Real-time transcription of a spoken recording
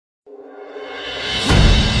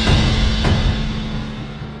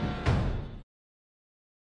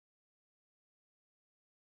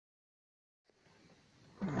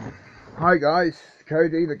Hi guys,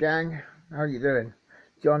 Cody, the gang. How are you doing?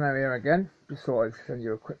 Johno here again. Just thought I'd send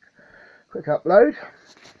you a quick upload.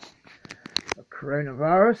 The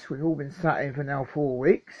coronavirus. We've all been sat in for now 4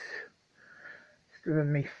 weeks. It's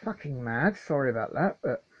driven me fucking mad. Sorry about that,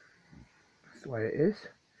 but that's the way it is.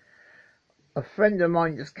 A friend of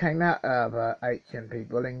mine just came out of HMP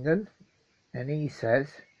Bullingdon, and he says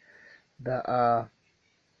that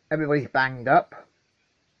everybody's banged up.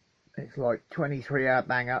 It's like 23-hour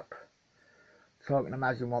bang up. So I can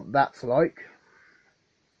imagine what that's like.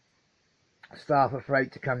 Staff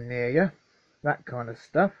afraid to come near you. That kind of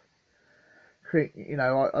stuff. You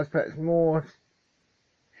know, I suppose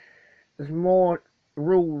there's more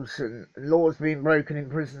rules and laws being broken in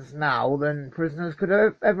prisons now than prisoners could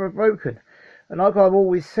ever have broken. And like I've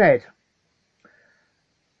always said,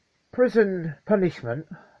 prison punishment,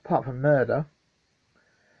 apart from murder,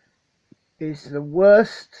 is the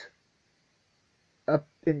worst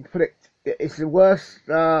it's the worst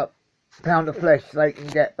pound of flesh they can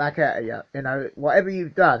get back out of you. You know, whatever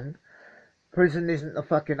you've done, prison isn't the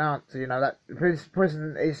fucking answer. You know, that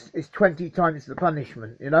prison is 20 times the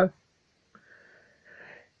punishment. You know,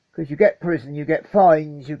 because you get prison, you get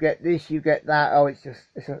fines, you get this, you get that. Oh, it's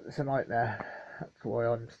a nightmare. That's why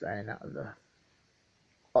I'm staying out of the.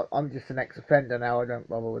 I'm just an ex-offender now. I don't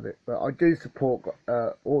bother with it, but I do support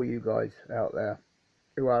all you guys out there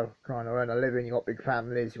who are trying to earn a living. You got big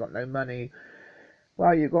families, you got no money.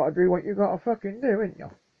 Well, you got to do what you got to fucking do, ain't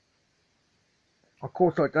you? Of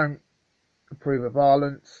course, I don't approve of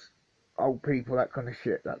violence, old people, that kind of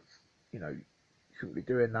shit. That's, you know, you shouldn't be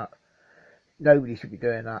doing that. Nobody should be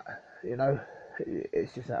doing that. You know,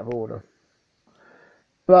 it's just out of order.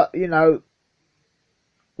 But you know,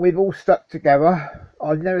 we've all stuck together.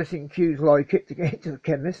 I've never seen queues like it to get into the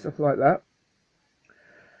chemist, stuff like that.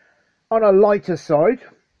 On a lighter side,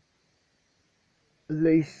 at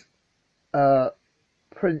least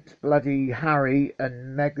Prince bloody Harry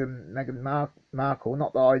and Meghan Markle,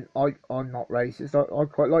 not that I'm not racist, I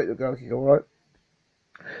quite like the girl, she's alright.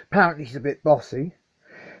 Apparently she's a bit bossy,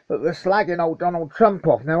 but they're slagging old Donald Trump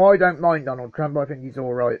off. Now I don't mind Donald Trump, I think he's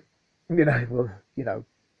alright. You know, well, you know,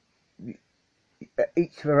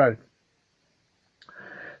 each their own.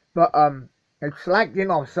 But they've slagged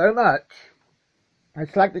him off so much. They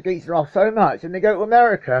slag the geezer off so much, and they go to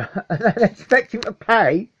America, and they expect him to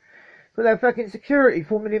pay for their fucking security,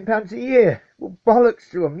 £4 million a year. Well, bollocks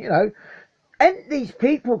to them, you know. Ain't these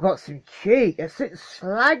people got some cheek? They sit and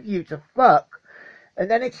slag you to fuck, and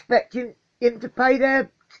then expect him to pay their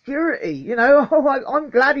security, you know. Oh, I'm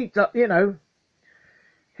glad he, you know,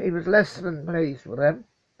 he was less than pleased with them.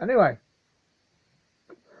 Anyway,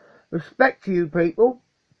 respect to you people.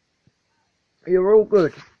 You're all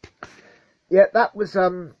good. Yeah, that was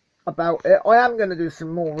about it. I am going to do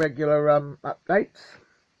some more regular updates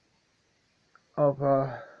of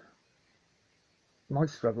my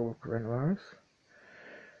struggle with coronavirus.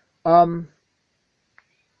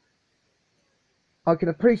 I can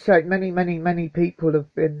appreciate many people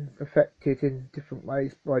have been affected in different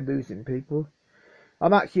ways by losing people.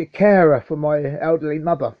 I'm actually a carer for my elderly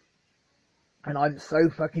mother, and I'm so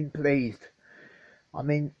fucking pleased. I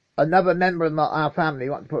mean, another member of our family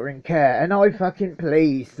wanted to put her in care, and I'm fucking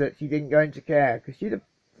pleased that she didn't go into care, because she'd have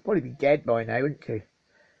probably be dead by now, wouldn't she?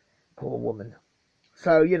 Poor woman.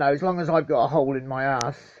 So, you know, as long as I've got a hole in my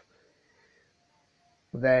ass,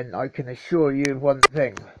 then I can assure you of one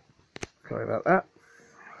thing. Sorry about that.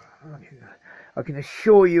 I can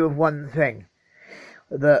assure you of one thing,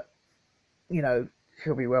 that, you know,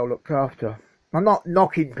 she'll be well looked after. I'm not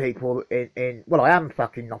knocking people in well, I am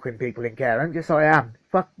fucking knocking people in care, and just I am.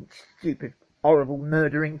 Fucking stupid, horrible,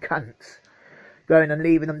 murdering cunts. Going and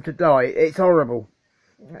leaving them to die. It's horrible.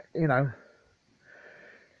 You know.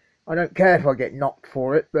 I don't care if I get knocked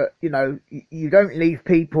for it, but, you know, you don't leave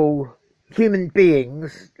people, human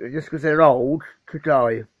beings, just because they're old, to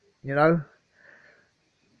die. You know.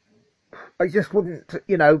 I just wouldn't,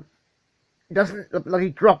 you know, doesn't the bloody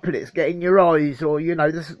droplets get in your eyes, or, you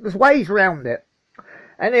know, there's ways around it.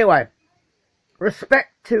 Anyway,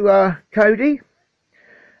 respect to Cody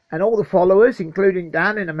and all the followers, including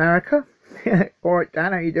Dan in America. Alright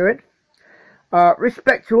Dan, how you doing?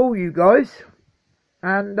 Respect to all you guys,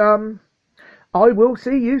 and I will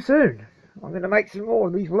see you soon. I'm going to make some more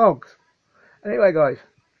of these vlogs. Anyway guys,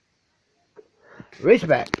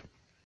 respect.